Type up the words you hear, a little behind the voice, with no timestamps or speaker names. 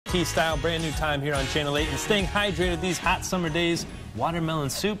CT style, brand new time here on Channel 8. And staying hydrated these hot summer days, watermelon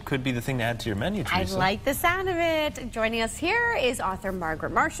soup could be the thing to add to your menu, Teresa. I like the sound of it. Joining us here is author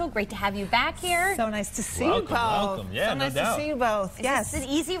Margaret Marshall. Great to have you back here. So nice to see you both. Welcome. Yeah, so nice to see you both. Is this an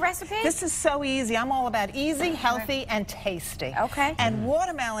easy recipe? This is so easy. I'm all about easy, healthy, and tasty. Okay. And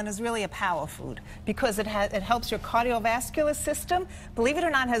watermelon is really a power food because it helps your cardiovascular system. Believe it or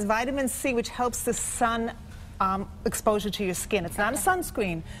not, it has vitamin C, which helps the sun exposure to your skin. It's not a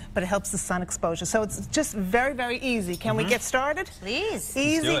sunscreen, but it helps the sun exposure. So it's just very, very easy. Can we get started? Please.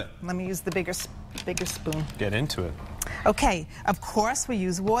 Easy. Let's do it. Let me use the bigger spoon. Get into it. Okay, of course we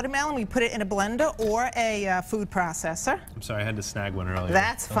use watermelon. We put it in a blender or a food processor. I'm sorry, I had to snag one earlier.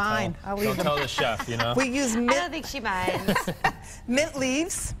 That's fine. I'll leave Don't them. tell the chef, you know. We use I don't think she minds. mint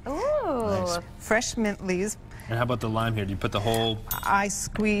leaves. Ooh. Nice. Fresh mint leaves. And how about the lime here? Do you put the whole... I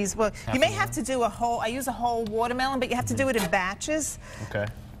squeeze. Well, you may have to do a whole... I use a whole watermelon, but you have to do it in batches. Okay.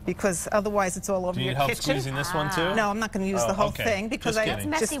 Because otherwise it's all over Do you your need help kitchen. squeezing this one too? No, I'm not going to use the whole okay. thing because Just I kidding.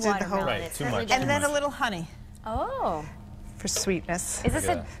 just Messy did the whole... watermelon. Right, It's too really much. good. And then a little honey Oh. for sweetness. Is this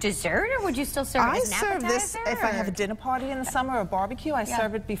a dessert, or would you still serve it I as an serve this appetizer, if I have a or? dinner party in the summer or a barbecue. I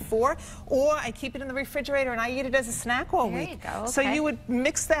serve it before, or I keep it in the refrigerator and I eat it as a snack all There week. you go, So okay. you would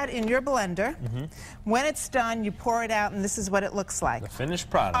mix that in your blender. When it's done, you pour it out, and this is what it looks like. The finished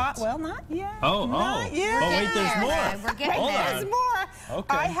product. Well, not yet. Oh, Not yet. wait, there's more. We're getting Hold there. There's on. more.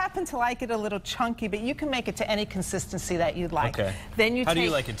 Okay. I happen to like it a little chunky, but you can make it to any consistency that you'd like. Okay. Then you How take... do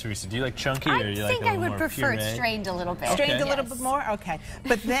you like it, Teresa? Do you like chunky or I do you like think a I little would more prefer it puree? strained a little bit. Strained a little Yes. bit more? Okay.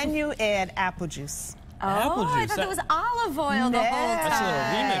 But then you add apple juice. Apple I juice. thought it was olive oil the whole time. That's a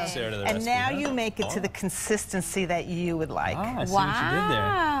little remix there to the And recipe, now huh? you make it to the consistency that you would like. Ah, I see Wow. what you did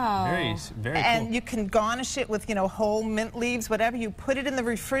there. Very And cool. you can garnish it with, whole mint leaves, whatever. You put it in the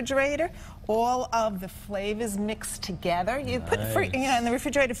refrigerator. All of the flavors mixed together. You put it in the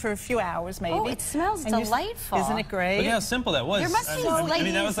refrigerator for a few hours, maybe. Oh, it smells And delightful. Isn't it great? Look how simple that was. There must be I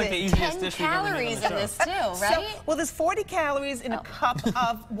mean, that was like the easiest 10 dish we've ever made on calories the in show. this too, right? Well, there's 40 calories in a cup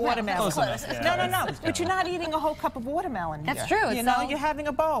of watermelon. Close enough. Yeah, No. that's But you're not eating a whole cup of watermelon. That's here. true. It's You know, all you're having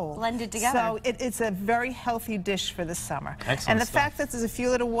a bowl. blended together. So it's a very healthy dish for the summer. Excellent And the stuff. fact that there's a few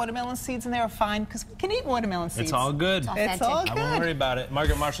little watermelon seeds in there are fine because we can eat watermelon seeds. It's all good. It's all authentic. good. I won't worry about it.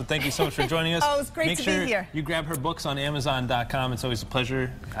 Margaret Marshall, thank you so much for joining us. Oh, it's great Make to sure be here. you grab her books on Amazon.com. It's always a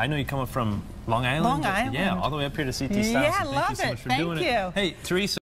pleasure. I know you come up from Long Island. Long Island. Yeah, all the way up here to CT Style. Yeah, so thank love you so it. much for Thank doing you. it. Hey, Teresa.